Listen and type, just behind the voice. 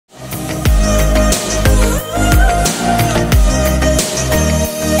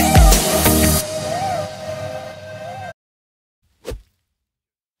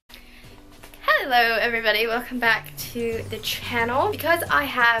everybody, welcome back to the channel. Because I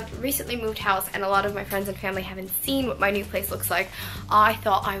have recently moved house and a lot of my friends and family haven't seen what my new place looks like, I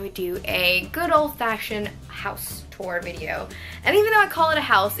thought I would do a good old-fashioned house tour video. And even though I call it a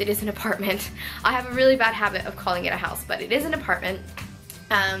house, it is an apartment. I have a really bad habit of calling it a house, but it is an apartment.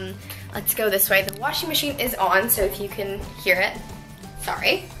 Let's go this way. The washing machine is on, so if you can hear it,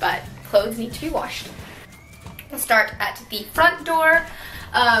 sorry, but clothes need to be washed. We'll start at the front door.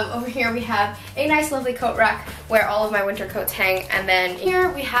 Over here we have a nice lovely coat rack where all of my winter coats hang, and then here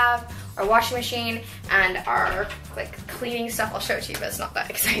we have our washing machine and our like cleaning stuff. I'll show it to you, but it's not that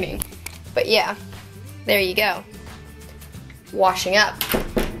exciting. But yeah, there you go. Washing up.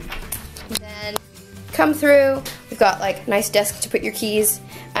 And then come through, we've got like nice desk to put your keys,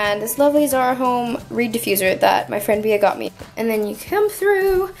 and this lovely Zara Home reed diffuser that my friend Bia got me. And then you come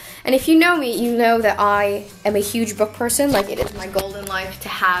through, and if you know me, you know that I am a huge book person. Like, it is my goal in life to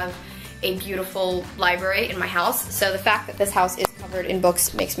have a beautiful library in my house. So the fact that this house is covered in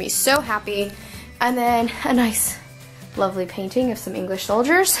books makes me so happy. And then a nice lovely painting of some English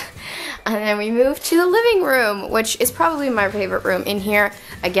soldiers. And then we move to the living room, which is probably my favorite room in here.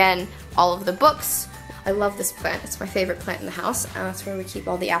 Again, all of the books. I love this plant. It's my favorite plant in the house, and that's where we keep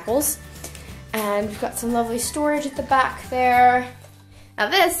all the apples. And we've got some lovely storage at the back there. Now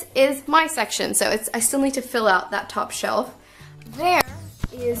this is my section, so I still need to fill out that top shelf. There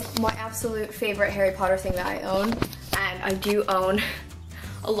is my absolute favorite Harry Potter thing that I own, and I do own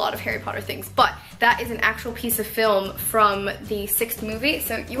a lot of Harry Potter things, but that is an actual piece of film from the 6th movie,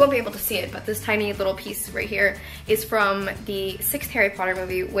 so you won't be able to see it, but this tiny little piece right here is from the 6th Harry Potter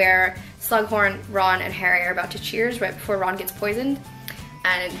movie where Slughorn, Ron, and Harry are about to cheers right before Ron gets poisoned.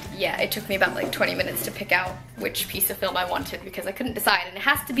 And yeah, it took me about like 20 minutes to pick out which piece of film I wanted because I couldn't decide, and it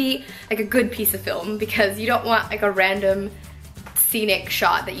has to be like a good piece of film because you don't want like a random scenic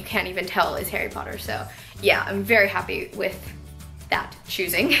shot that you can't even tell is Harry Potter. So yeah, I'm very happy with that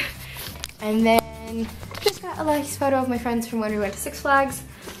choosing. And then just got a nice photo of my friends from when we went to Six Flags.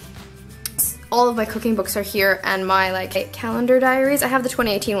 All of my cooking books are here, and my like calendar diaries. I have the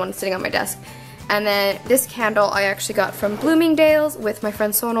 2018 one sitting on my desk. And then this candle I actually got from Bloomingdale's with my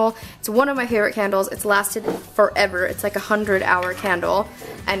friend Sonal. It's one of my favorite candles. It's lasted forever. It's like a 100-hour candle,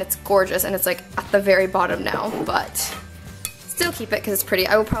 and it's gorgeous, and it's like at the very bottom now, but still keep it because it's pretty.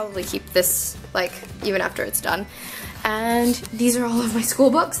 I will probably keep this like even after it's done. And these are all of my school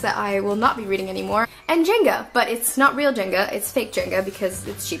books that I will not be reading anymore. And Jenga, but it's not real Jenga, it's fake Jenga because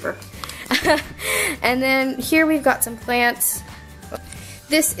it's cheaper. And then here we've got some plants.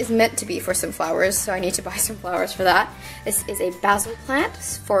 This is meant to be for some flowers, so I need to buy some flowers for that. This is a basil plant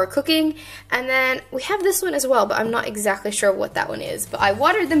for cooking. And then we have this one as well, but I'm not exactly sure what that one is. But I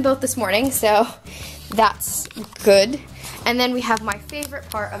watered them both this morning, so that's good. And then we have my favorite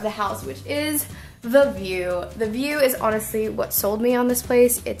part of the house, which is the view. The view is honestly what sold me on this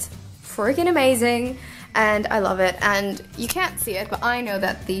place. It's freaking amazing, and I love it. And you can't see it, but I know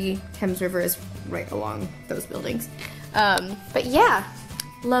that the Thames River is right along those buildings. But yeah.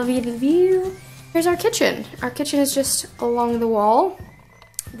 Lovey the view. Here's our kitchen. Our kitchen is just along the wall.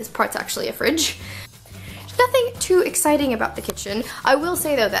 This part's actually a fridge. There's nothing too exciting about the kitchen. I will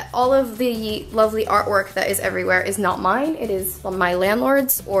say though that all of the lovely artwork that is everywhere is not mine. It is my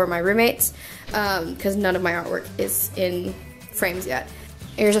landlord's or my roommate's, because none of my artwork is in frames yet.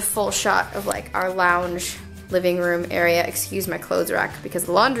 Here's a full shot of like our lounge living room area. Excuse my clothes rack because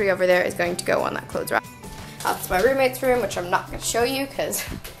the laundry over there is going to go on that clothes rack. That's my roommate's room, which I'm not going to show you because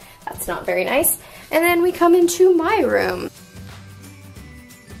that's not very nice. And then we come into my room.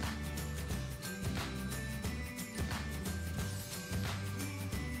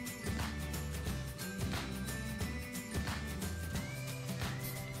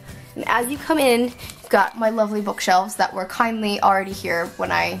 And as you come in, you've got my lovely bookshelves that were kindly already here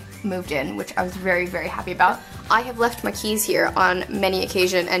when I moved in, which I was very, very happy about. I have left my keys here on many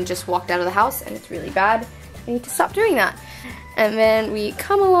occasions and just walked out of the house, and it's really bad. I need to stop doing that. And then we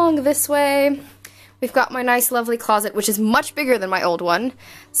come along this way. We've got my nice lovely closet, which is much bigger than my old one.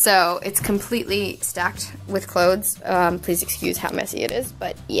 So it's completely stacked with clothes. Please excuse how messy it is,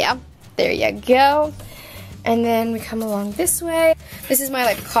 but yeah, there you go. And then we come along this way. This is my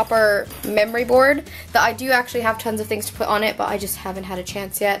like copper memory board that I do actually have tons of things to put on it, but I just haven't had a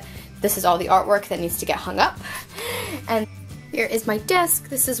chance yet. This is all the artwork that needs to get hung up. And here is my desk.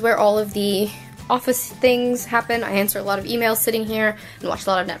 This is where all of the office things happen. I answer a lot of emails sitting here and watch a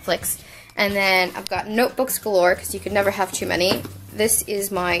lot of Netflix. And then I've got notebooks galore because you could never have too many. This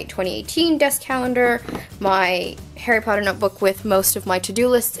is my 2018 desk calendar, my Harry Potter notebook with most of my to-do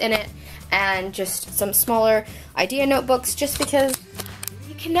lists in it, and just some smaller idea notebooks just because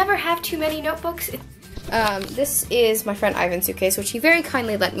you can never have too many notebooks. This is my friend Ivan's suitcase, which he very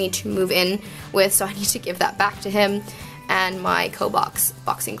kindly lent me to move in with, so I need to give that back to him. And my Co-Box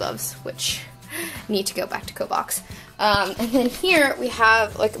boxing gloves, which need to go back to Co-Box. And then here we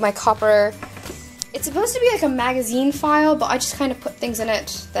have like my copper. It's supposed to be like a magazine file, but I just kind of put things in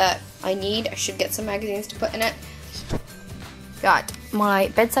it that I need. I should get some magazines to put in it. Got my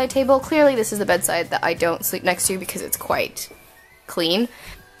bedside table. Clearly this is the bedside that I don't sleep next to because it's quite clean.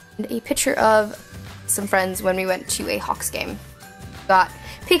 And a picture of some friends when we went to a Hawks game. Got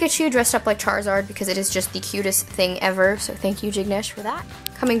Pikachu dressed up like Charizard because it is just the cutest thing ever, so thank you, Jignesh, for that.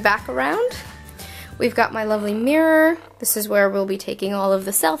 Coming back around, we've got my lovely mirror. This is where we'll be taking all of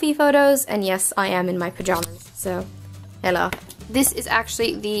the selfie photos, and yes, I am in my pajamas, so hello. This is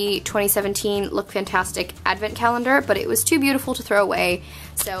actually the 2017 Look Fantastic Advent Calendar, but it was too beautiful to throw away,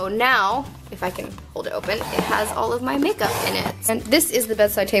 so now, if I can hold it open, it has all of my makeup in it. And this is the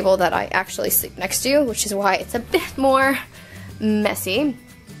bedside table that I actually sleep next to, which is why it's a bit more messy.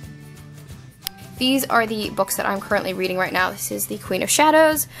 These are the books that I'm currently reading right now. This is The Queen of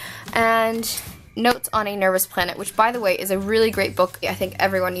Shadows and Notes on a Nervous Planet, which, by the way, is a really great book. I think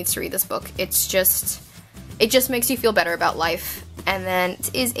everyone needs to read this book. It just makes you feel better about life. And then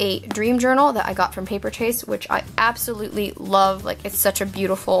it is a dream journal that I got from Paper Chase, which I absolutely love. Like, it's such a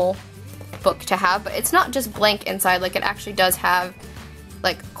beautiful book to have, but it's not just blank inside. Like, it actually does have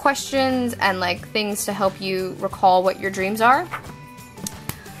like questions and like things to help you recall what your dreams are.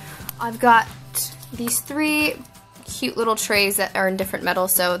 I've got these 3 cute little trays that are in different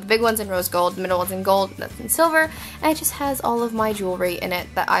metals. So the big one's in rose gold, the middle one's in gold, that's in silver, and it just has all of my jewelry in it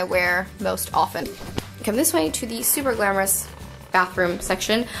that I wear most often. Come this way to the super glamorous bathroom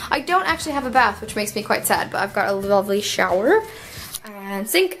section. I don't actually have a bath, which makes me quite sad, but I've got a lovely shower and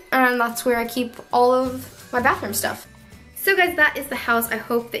sink, and that's where I keep all of my bathroom stuff. So guys, that is the house. I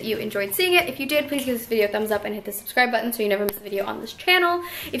hope that you enjoyed seeing it. If you did, please give this video a thumbs up and hit the subscribe button so you never miss a video on this channel.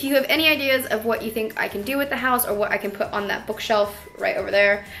 If you have any ideas of what you think I can do with the house or what I can put on that bookshelf right over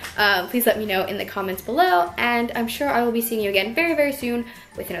there, please let me know in the comments below, and I'm sure I will be seeing you again very, very soon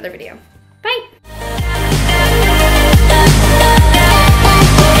with another video. Bye!